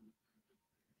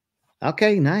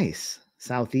 Okay, nice.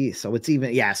 Southeast. So it's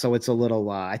so it's a little,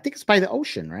 I think it's by the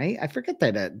ocean, right? I forget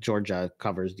that Georgia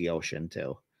covers the ocean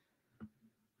too.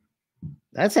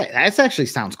 That's actually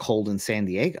sounds cold in San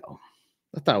Diego.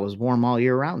 I thought it was warm all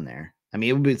year round there. I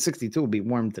mean, it would be 62 would be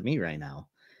warm to me right now.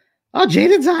 Oh,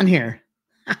 Jaden's on here.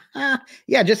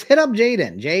 Yeah, just hit up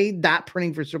Jaden.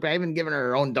 J.printing for super. I haven't given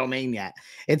her own domain yet.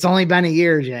 It's only been a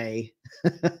year, Jay.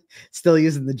 Still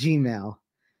using the Gmail.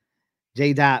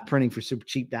 J.printing for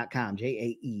supercheap.com.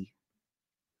 JAE.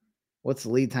 What's the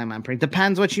lead time on print?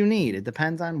 Depends what you need. It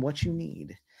depends on what you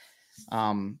need.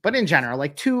 But in general,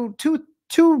 like two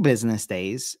business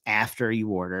days after you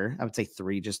order. I would say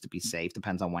 3 just to be safe.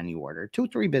 Depends on when you order.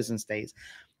 2-3 business days.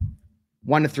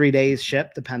 1 to 3 days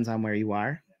ship. Depends on where you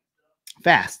are.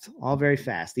 Fast. All very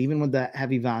fast. Even with the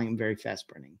heavy volume, very fast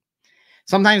printing.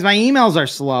 Sometimes my emails are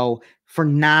slow for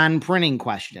non-printing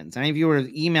questions. And if you were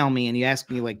to email me and you ask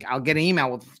me, like, I'll get an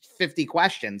email with 50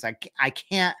 questions. I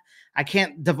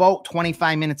can't devote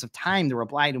 25 minutes of time to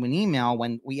reply to an email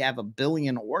when we have a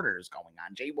billion orders going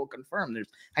on. Jay will confirm.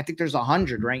 I think there's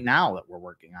 100 right now that we're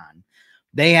working on.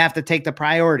 They have to take the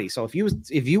priority. So if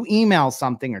you email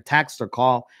something or text or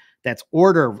call that's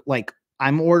order, like,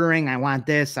 I'm ordering, I want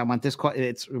this.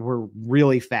 We're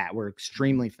really fast. We're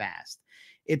extremely fast.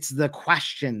 It's the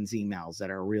questions emails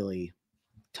that are really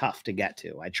tough to get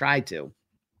to. I try to.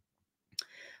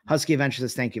 Husky Adventure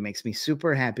says, thank you. Makes me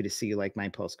super happy to see you like my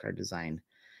postcard design.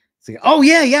 It's like, oh,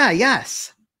 yeah,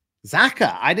 yes.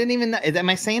 Zaka. I didn't even know. Am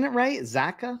I saying it right?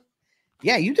 Zaka?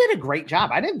 Yeah, you did a great job.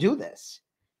 I didn't do this.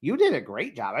 You did a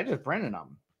great job. I just printed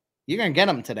them. You're going to get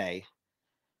them today.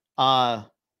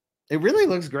 It really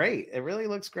looks great. It really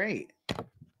looks great.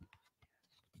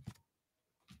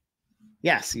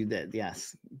 Yes, you did.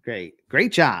 Yes.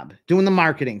 Great job doing the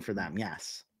marketing for them.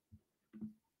 Yes.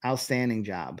 Outstanding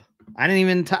job.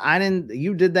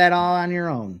 You did that all on your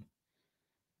own.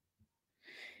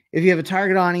 If you have a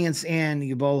target audience and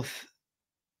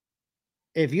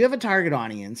if you have a target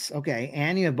audience, okay,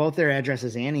 and you have both their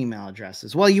addresses and email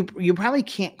addresses, well, you probably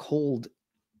can't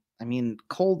you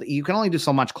can only do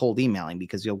so much cold emailing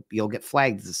because you'll get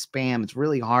flagged as a spam. It's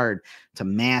really hard to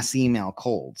mass email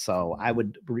cold. So I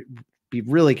would be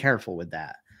really careful with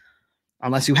that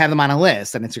unless you have them on a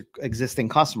list and it's your existing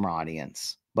customer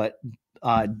audience. But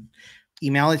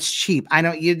email, it's cheap. I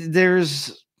know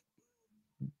there's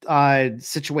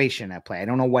situation at play. I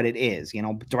don't know what it is.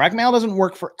 Direct mail doesn't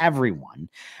work for everyone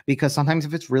because sometimes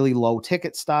if it's really low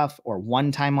ticket stuff or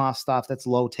one-time off stuff that's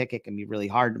low ticket, can be really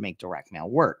hard to make direct mail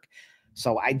work.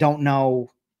 So I don't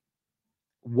know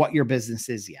what your business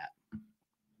is yet.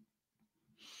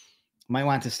 Might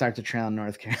want to start the trail in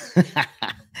North Carolina.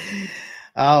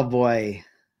 Oh boy.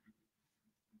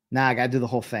 Nah, I got to do the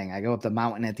whole thing. I go up the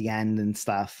mountain at the end and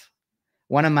stuff.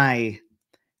 One of my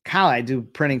I do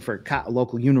printing for a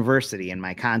local university, and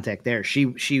my contact there, she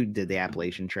did the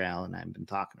Appalachian Trail, and I've been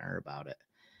talking to her about it.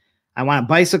 I want to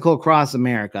bicycle across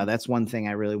America. That's one thing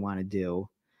I really want to do.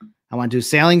 I want to do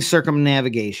sailing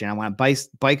circumnavigation. I want to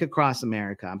bike across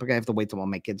America. I'm probably have to wait till all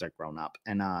my kids are grown up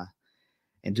and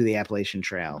do the Appalachian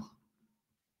Trail.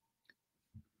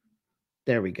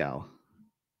 There we go.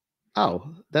 Oh,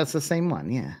 that's the same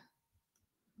one. Yeah.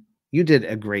 You did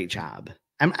a great job.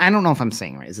 I don't know if I'm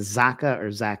saying it right. Is it Zaka or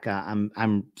Zaka?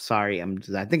 I'm sorry.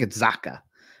 I think it's Zaka,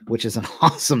 which is an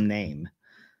awesome name.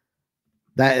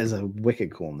 That is a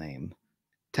wicked cool name.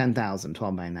 10,000,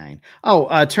 12 by 9. Oh,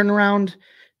 turnaround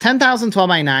 10,000, 12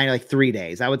 by 9, like 3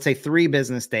 days. I would say 3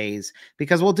 business days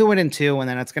because we'll do it in 2 and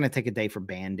then it's going to take a day for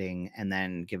banding and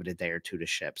then give it a day or 2 to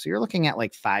ship. So you're looking at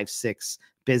like 5, 6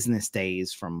 business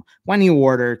days from when you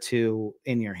order to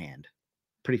in your hand.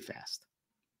 Pretty fast.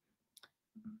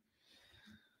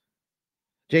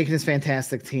 Jake and his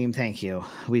fantastic team. Thank you.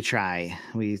 We try.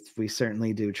 We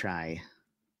certainly do try.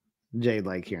 Jade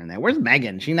like here and there. Where's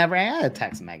Megan? She never had a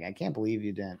text Megan. I can't believe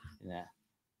you didn't. Yeah.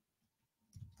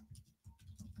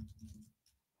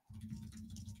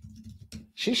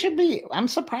 She should be. I'm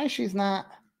surprised she's not.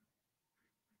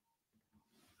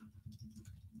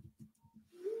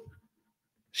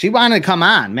 She wanted to come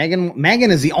on.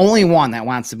 Megan is the only one that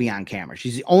wants to be on camera.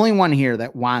 She's the only one here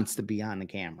that wants to be on the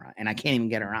camera, and I can't even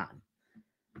get her on.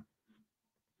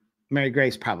 Mary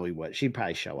Grace probably would. She'd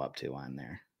probably show up too on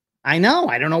there. I know.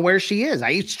 I don't know where she is.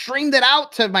 I streamed it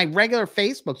out to my regular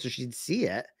Facebook so she'd see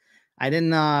it. I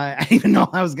didn't even know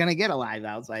I was going to get a live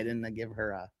out, so I didn't give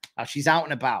her she's out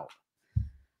and about.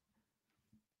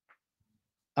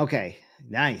 Okay.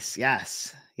 Nice.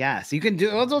 Yes. You can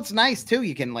do what's nice too.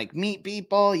 You can like meet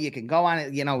people. You can go on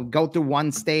it, go through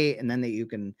one state and then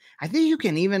I think you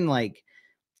can even like,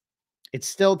 it's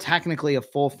still technically a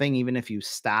full thing, even if you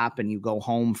stop and you go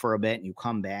home for a bit and you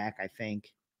come back, I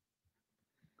think.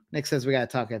 Nick says we got to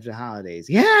talk after the holidays.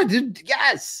 Yeah, dude.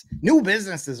 Yes. New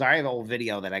businesses. I have a whole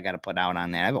video that I got to put out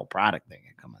on that. I have a whole product thing.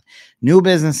 Come on. New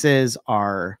businesses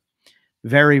are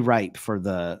very ripe for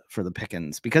the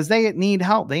pickings because they need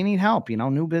help.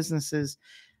 New businesses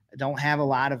don't have a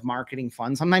lot of marketing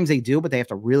funds. Sometimes they do, but they have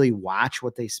to really watch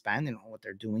what they spend and what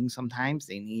they're doing. Sometimes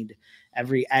they need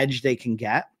every edge they can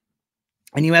get.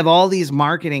 And you have all these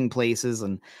marketing places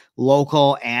and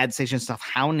local ad station stuff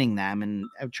hounding them and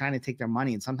trying to take their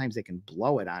money. And sometimes they can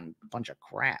blow it on a bunch of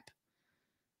crap.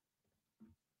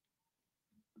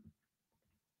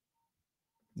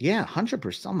 Yeah,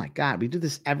 100%. Oh my God. We do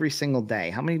this every single day.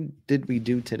 How many did we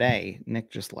do today?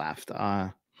 Nick just left.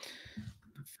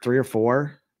 3 or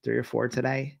 4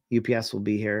 today. UPS will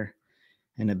be here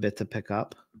in a bit to pick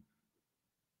up.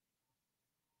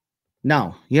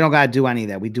 No, you don't got to do any of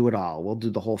that. We do it all. We'll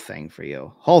do the whole thing for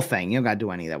you. Whole thing. You don't got to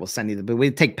do any of that. We'll send you but we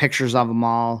take pictures of them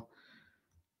all,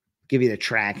 give you the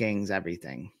trackings,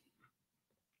 everything.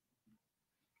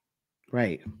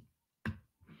 Right.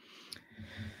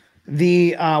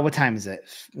 The what time is it?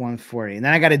 1:40. And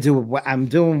then I got to do I'm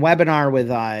doing webinar with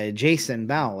Jason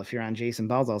Bell. If you're on Jason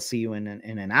Bell's, I'll see you in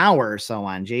an hour or so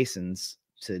on Jason's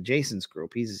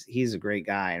group. He's a great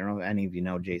guy. I don't know if any of you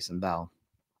know Jason Bell.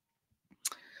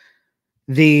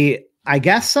 I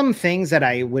guess some things that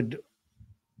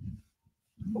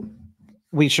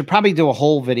we should probably do a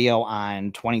whole video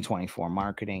on 2024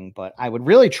 marketing, but I would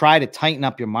really try to tighten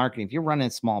up your marketing. If you're running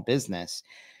a small business,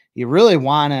 you really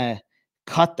want to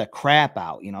cut the crap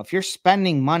out. You know, if you're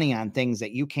spending money on things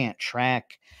that you can't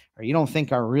track or you don't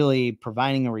think are really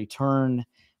providing a return,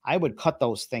 I would cut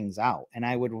those things out. And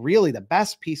I would really, the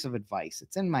best piece of advice,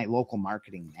 it's in my local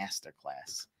marketing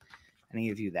masterclass. Any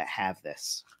of you that have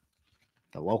this,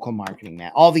 the local marketing,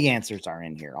 all the answers are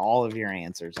in here. All of your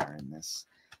answers are in this.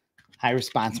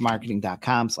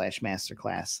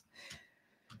 highresponsemarketing.com/masterclass.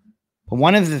 But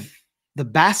one of the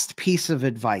best piece of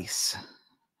advice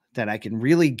that I can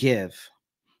really give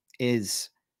is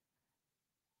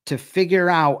to figure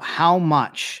out who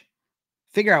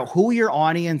your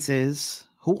audience is,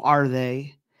 who are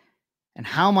they, and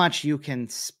how much you can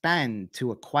spend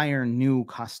to acquire new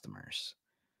customers.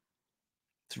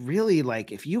 It's really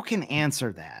like, if you can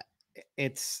answer that,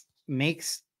 it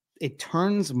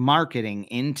turns marketing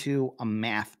into a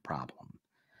math problem.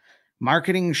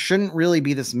 Marketing shouldn't really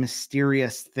be this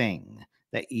mysterious thing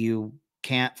that you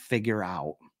can't figure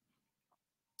out.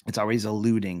 It's always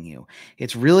eluding you.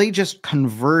 It's really just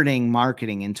converting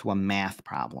marketing into a math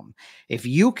problem. If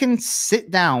you can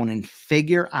sit down and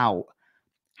figure out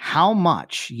how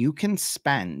much you can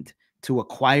spend to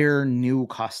acquire new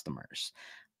customers,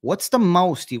 what's the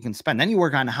most you can spend? Then you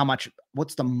work on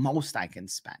what's the most I can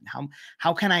spend?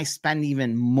 How can I spend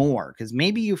even more? Because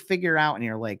maybe you figure out and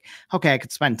you're like, okay, I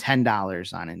could spend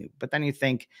 $10 on a new, but then you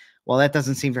think, well, that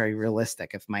doesn't seem very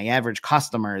realistic. If my average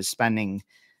customer is spending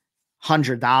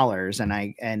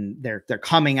 $100 and they're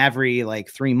coming every like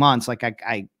 3 months, like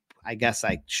I guess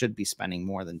I should be spending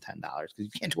more than $10 because you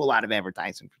can't do a lot of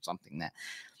advertising for something that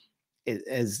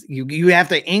is you have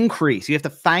to increase. You have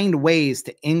to find ways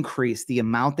to increase the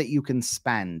amount that you can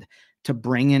spend to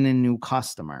bring in a new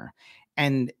customer.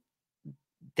 And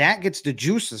that gets the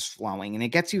juices flowing and it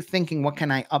gets you thinking, what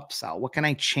can I upsell? What can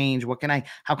I change?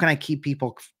 How can I keep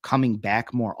people coming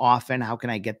back more often? How can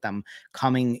I get them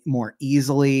coming more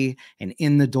easily and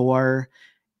in the door?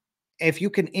 If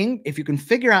you can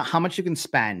figure out how much you can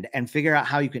spend and figure out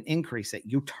how you can increase it,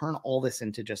 you turn all this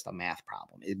into just a math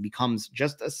problem. It becomes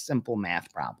just a simple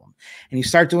math problem. And you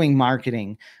start doing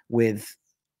marketing with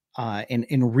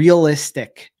in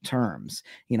realistic terms.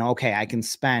 You know, okay, I can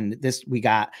spend this. We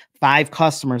got 5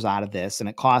 customers out of this and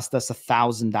it cost us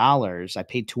 $1,000. I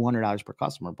paid $200 per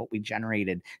customer, but we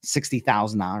generated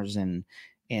 $60,000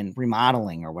 in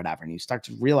remodeling or whatever. And you start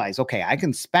to realize, okay, I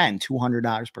can spend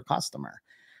 $200 per customer.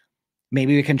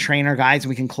 Maybe we can train our guys and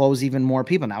we can close even more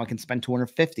people. Now I can spend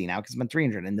 250. Now I can spend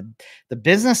 300. And the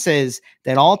businesses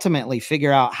that ultimately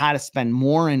figure out how to spend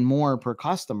more and more per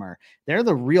customer, they're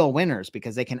the real winners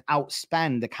because they can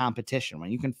outspend the competition.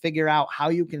 When you can figure out how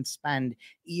you can spend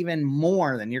even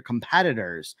more than your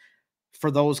competitors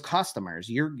for those customers,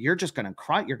 you're just going to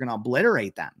cry. You're going to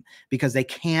obliterate them because they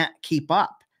can't keep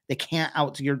up. They can't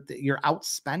you're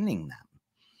outspending them.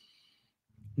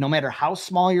 No matter how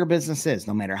small your business is,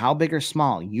 no matter how big or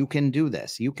small, you can do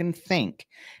this. You can think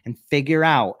and figure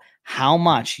out how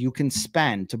much you can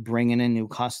spend to bring in a new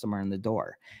customer in the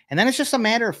door. And then it's just a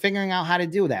matter of figuring out how to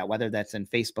do that, whether that's in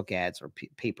Facebook ads or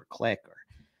pay-per-click or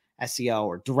SEO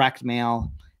or direct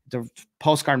mail. The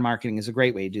postcard marketing is a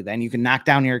great way to do that. And you can knock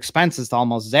down your expenses to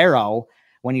almost zero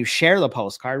when you share the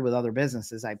postcard with other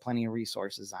businesses. I have plenty of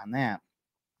resources on that.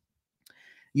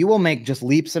 You will make just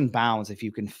leaps and bounds if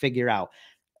you can figure out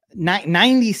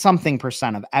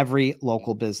 90-something% of every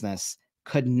local business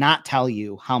could not tell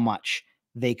you how much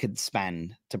they could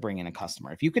spend to bring in a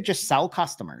customer. If you could just sell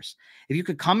customers, if you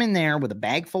could come in there with a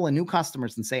bag full of new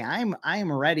customers and say, I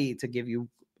am ready to give you,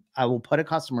 I will put a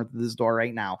customer through this door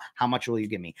right now. How much will you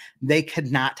give me? They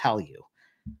could not tell you.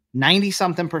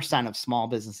 90-something% of small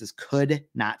businesses could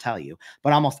not tell you,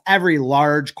 but almost every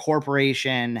large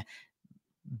corporation,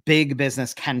 big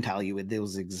business can tell you with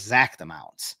those exact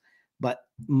amounts. But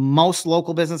most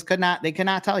local business could not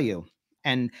tell you.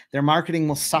 And their marketing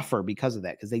will suffer because of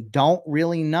that, because they don't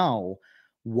really know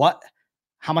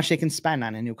how much they can spend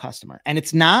on a new customer. And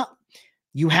it's not,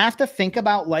 you have to think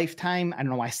about lifetime. I don't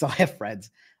know why I still have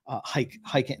Fred's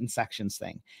hike it in sections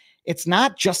thing. it's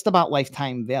not just about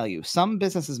lifetime value. Some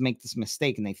businesses make this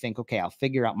mistake and they think, okay, I'll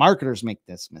figure out, marketers make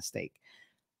this mistake.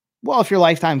 Well, if your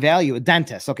lifetime value, a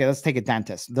dentist, okay, let's take a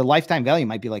dentist. The lifetime value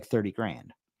might be like 30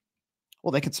 grand.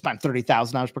 Well, they could spend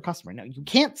 $30,000 per customer. No, you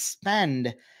can't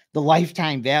spend the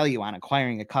lifetime value on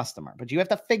acquiring a customer, but you have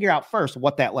to figure out first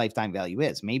what that lifetime value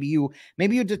is. Maybe you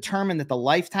determine that the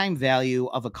lifetime value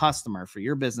of a customer for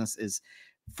your business is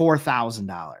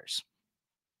 $4,000.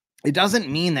 It doesn't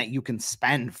mean that you can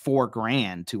spend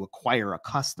 $4,000 to acquire a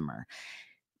customer,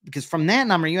 because from that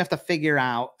number, you have to figure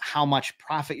out how much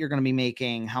profit you're going to be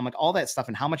making, how much, all that stuff,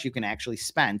 and how much you can actually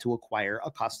spend to acquire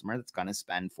a customer that's going to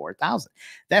spend $4,000.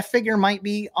 That figure might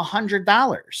be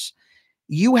 $100.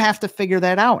 You have to figure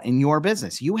that out in your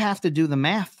business. You have to do the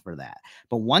math for that.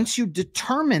 But once you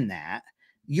determine that,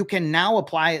 you can now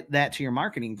apply that to your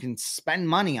marketing. You can spend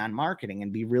money on marketing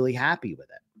and be really happy with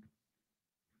it.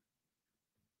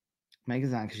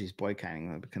 Megan's on because she's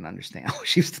boycotting. I can understand.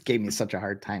 She gave me such a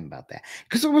hard time about that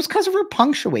because it was because of her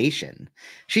punctuation.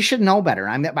 She should know better.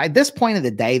 I mean, by this point of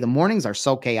the day, the mornings are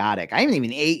so chaotic. I haven't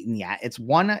even eaten yet.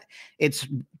 It's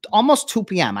almost 2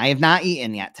 p.m. I have not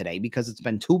eaten yet today because it's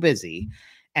been too busy.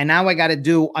 And now I got to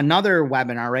do another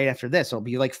webinar right after this. It'll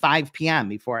be like 5 p.m.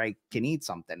 before I can eat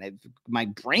something. My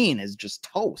brain is just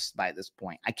toast by this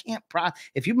point. I can't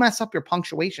if you mess up your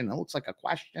punctuation, it looks like a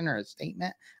question or a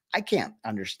statement. I can't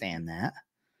understand that.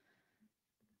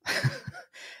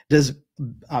 Does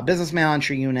business mail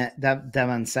entry unit,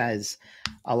 Devon says,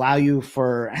 allow you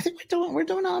for, I think we're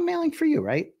doing a mailing for you,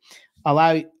 right?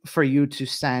 Allow for you to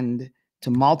send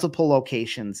to multiple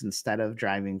locations instead of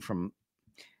driving from.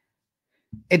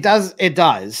 It does,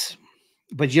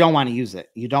 but you don't want to use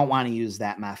it. You don't want to use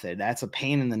that method. That's a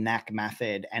pain in the neck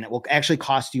method, and it will actually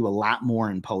cost you a lot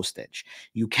more in postage.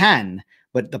 You can,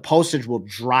 but the postage will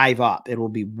drive up. It will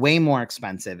be way more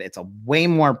expensive. It's a way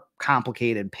more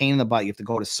complicated pain in the butt. You have to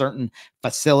go to certain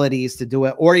facilities to do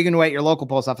it, or you can do it at your local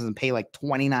post office and pay like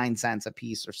 29 cents a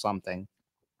piece or something,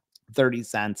 30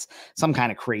 cents, some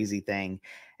kind of crazy thing.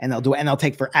 And they'll do it, and they'll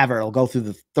take forever. It'll go through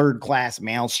the third class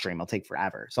mail stream. It'll take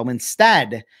forever. So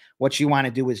instead, what you want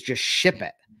to do is just ship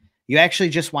it. You actually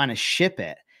just want to ship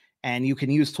it. And you can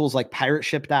use tools like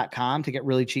pirateship.com to get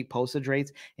really cheap postage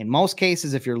rates. In most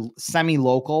cases, if you're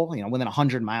semi-local, within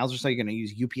 100 miles or so, you're going to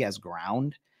use UPS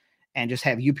Ground and just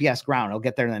have UPS Ground. It'll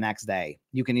get there the next day.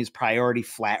 You can use priority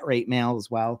flat rate mail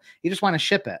as well. You just want to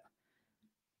ship it.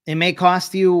 It may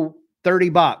cost you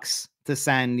 $30 to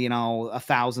send,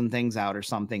 1,000 things out or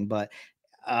something. But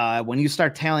when you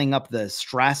start tallying up the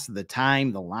stress, the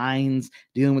time, the lines,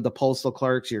 dealing with the postal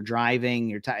clerks, you're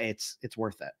driving, it's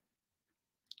worth it.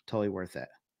 Totally worth it.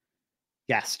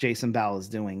 Yes, Jason Bell is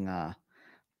doing a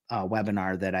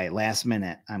webinar that last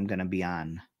minute I'm going to be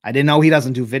on. I didn't know he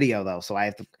doesn't do video though. So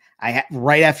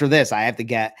right after this, I have to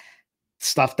get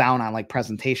stuff down on like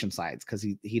presentation slides because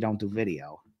he don't do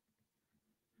video.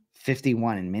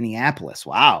 51 in Minneapolis.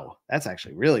 Wow. That's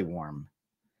actually really warm.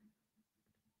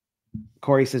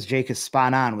 Corey says Jake is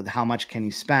spot on with how much can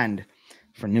you spend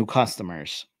for new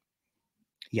customers.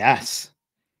 Yes.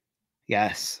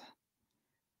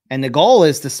 And the goal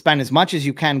is to spend as much as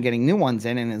you can getting new ones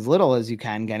in and as little as you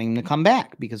can getting them to come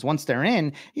back. Because once they're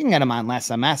in, you can get them on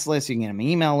SMS lists, you can get them on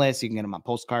email lists, you can get them on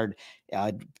postcard,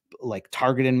 like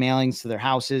targeted mailings to their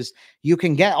houses. You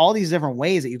can get all these different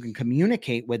ways that you can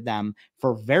communicate with them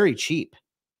for very cheap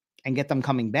and get them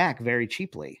coming back very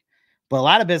cheaply. But a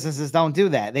lot of businesses don't do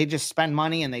that. They just spend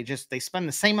money and they spend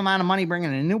the same amount of money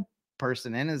bringing a new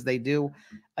person in as they do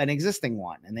an existing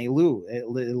one, and they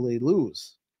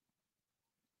lose.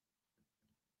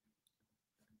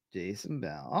 Jason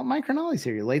Bell. Oh, Mike Rinaldi's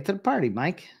here. You're late to the party,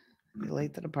 Mike. You're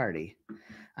late to the party.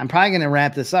 I'm probably going to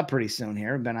wrap this up pretty soon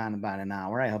here. I've been on about an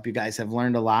hour. I hope you guys have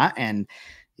learned a lot and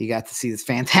you got to see this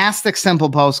fantastic, simple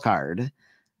postcard.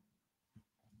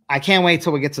 I can't wait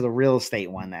till we get to the real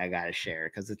estate one that I got to share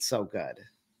because it's so good.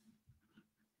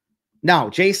 No,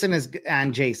 Jason is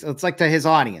on Jason. It's like to his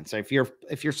audience. If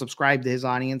you're subscribed to his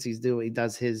audience, he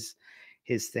does his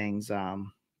things.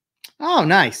 Oh,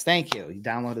 nice. Thank you. You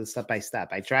downloaded it step by step.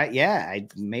 I tried. Yeah, I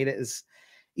made it as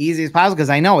easy as possible because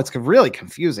I know it's really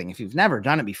confusing. If you've never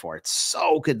done it before, it's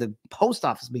so good. The post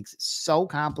office makes it so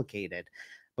complicated,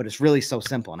 but it's really so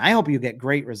simple. And I hope you get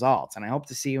great results. And I hope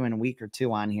to see you in a week or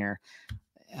two on here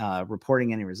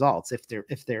reporting any results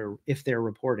if they're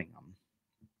reporting them.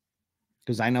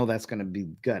 Because I know that's going to be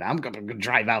good. I'm going to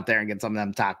drive out there and get some of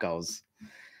them tacos.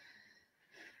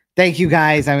 Thank you,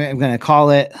 guys. I'm going to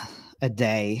call it a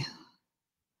day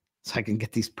so I can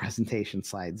get these presentation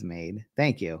slides made.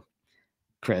 Thank you,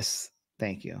 Chris.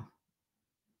 Thank you.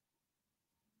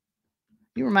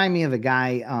 You remind me of a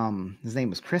guy, his name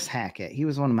was Chris Hackett. He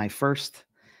was one of my first,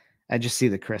 I just see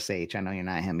the Chris H. I know you're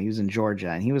not him. He was in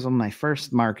Georgia, and he was one of my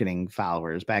first marketing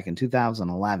followers back in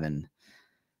 2011.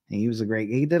 And he was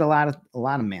he did a lot of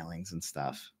mailings and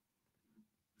stuff.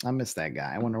 I miss that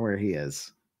guy. I wonder where he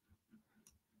is.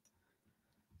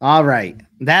 All right.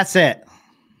 That's it.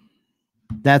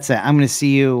 That's it. I'm going to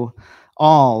see you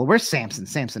all. Where's Samson?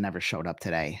 Samson never showed up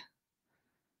today.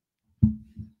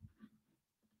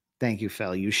 Thank you,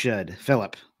 Phil. You should.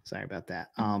 Philip. Sorry about that.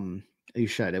 You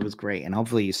should. It was great. And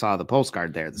hopefully you saw the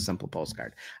postcard there, the simple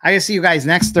postcard. I can see you guys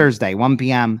next Thursday, 1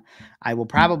 p.m. I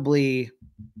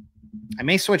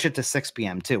may switch it to 6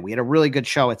 p.m. too. We had a really good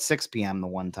show at 6 p.m. the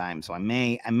one time. So I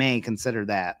may consider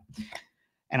that.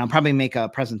 And I'll probably make a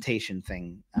presentation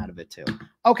thing out of it too.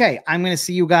 Okay. I'm going to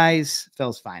see you guys.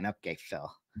 Phil's fine. Okay, Phil.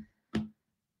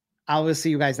 I will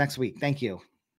see you guys next week. Thank you.